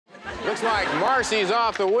Looks like Marcy's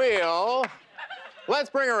off the wheel. Let's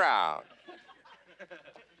bring her out.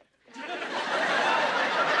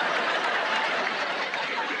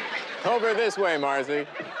 Over this way, Marcy.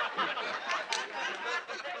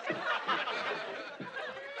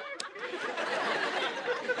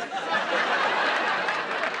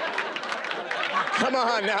 Come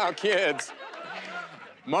on now, kids.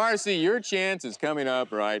 Marcy, your chance is coming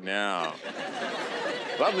up right now.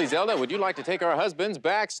 Lovely Zelda, would you like to take our husbands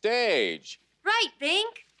backstage? Right,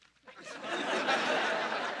 Bink.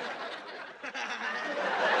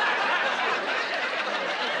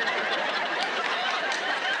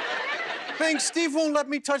 Bink, Steve won't let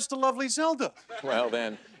me touch the lovely Zelda. Well,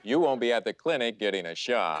 then, you won't be at the clinic getting a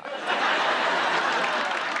shot.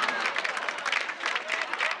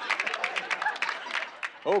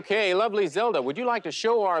 Okay, lovely Zelda, would you like to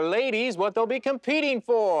show our ladies what they'll be competing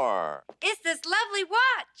for? It's this lovely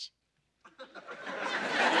watch.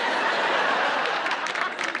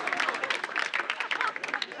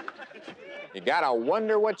 You gotta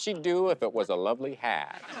wonder what she'd do if it was a lovely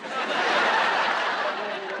hat.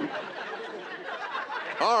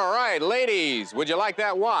 All right, ladies, would you like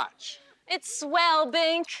that watch? It's swell,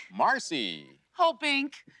 Bink. Marcy. Oh,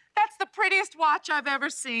 Bink, that's the prettiest watch I've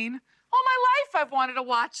ever seen. All my life I've wanted a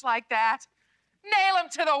watch like that. Nail him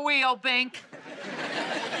to the wheel, Bink.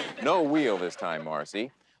 No wheel this time,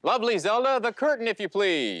 Marcy. Lovely Zelda, the curtain, if you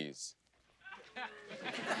please.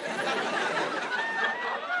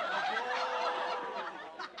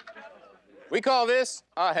 We call this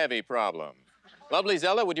a heavy problem. Lovely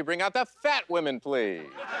Zelda, would you bring out the fat women, please?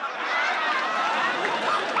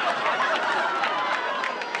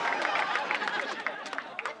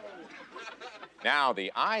 Now,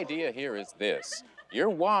 the idea here is this. Your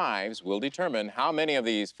wives will determine how many of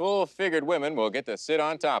these full-figured women will get to sit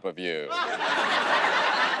on top of you.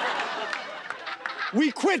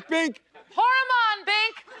 We quit, Bink. Pour him on,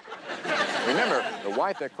 Bink. Remember, the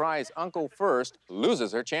wife that cries uncle first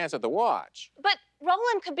loses her chance at the watch. But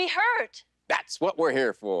Roland could be hurt. That's what we're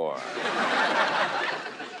here for. Do we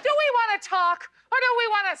want to talk, or do we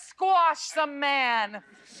want to squash some man?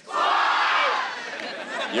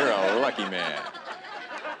 You're a lucky man.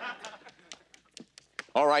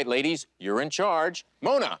 All right, ladies, you're in charge.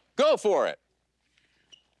 Mona, go for it.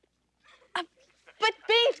 But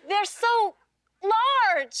Bink, they're so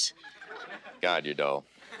large. God, you're dull.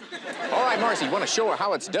 All right, Marcy, you want to show her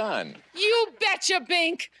how it's done? You betcha,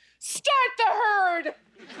 Bink. Start the herd.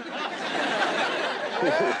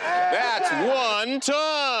 That's 1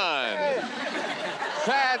 ton.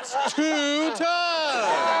 That's 2 tons.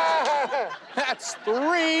 That's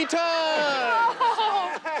 3 tons.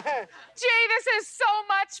 Oh, gee, this is so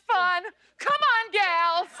much fun. Come on,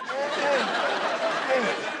 gals.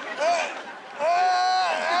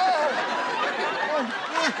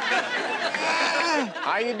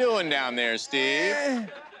 How you doing down there,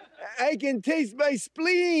 Steve? I can taste my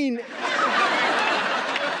spleen.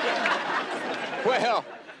 Well,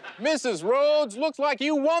 Mrs. Rhodes, looks like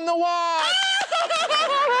you won the watch.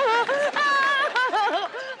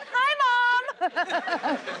 Hi,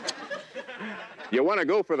 Mom. You want to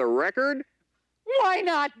go for the record? Why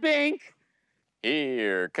not, Bink?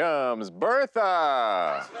 Here comes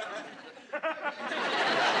Bertha.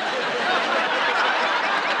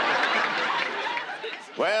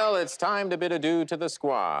 Well, it's time to bid adieu to the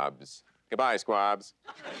squabs. Goodbye, squabs.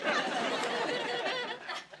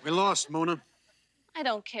 We lost, Mona. I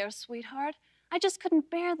don't care, sweetheart. I just couldn't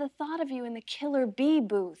bear the thought of you in the killer bee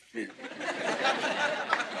booth.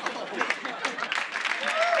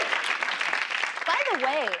 By the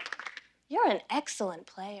way, you're an excellent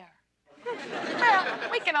player. Well,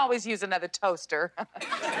 we can always use another toaster.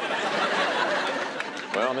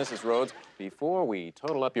 Well, Mrs. Rhodes, before we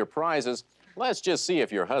total up your prizes, let's just see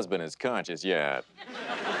if your husband is conscious yet.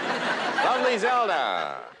 Lovely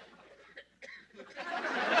Zelda.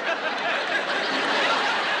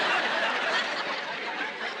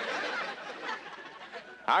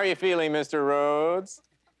 How are you feeling, Mr. Rhodes?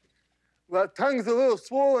 Well, tongue's a little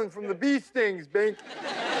swollen from the bee stings, Bink.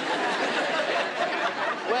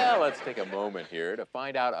 Well, let's take a moment here to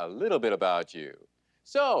find out a little bit about you.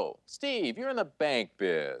 So, Steve, you're in the bank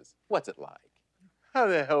biz. What's it like? How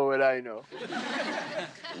the hell would I know?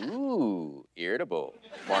 Ooh, irritable.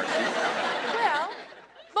 Marcy? Well,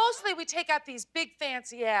 mostly we take out these big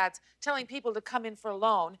fancy ads telling people to come in for a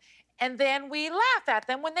loan, and then we laugh at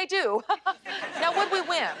them when they do. Now, what'd we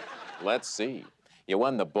win? Let's see. You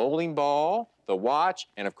won the bowling ball, the watch,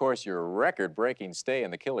 and of course your record-breaking stay in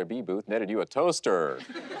the killer bee booth netted you a toaster.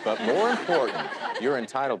 But more important, you're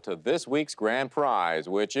entitled to this week's grand prize,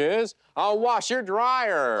 which is a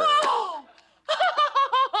washer-dryer. Oh!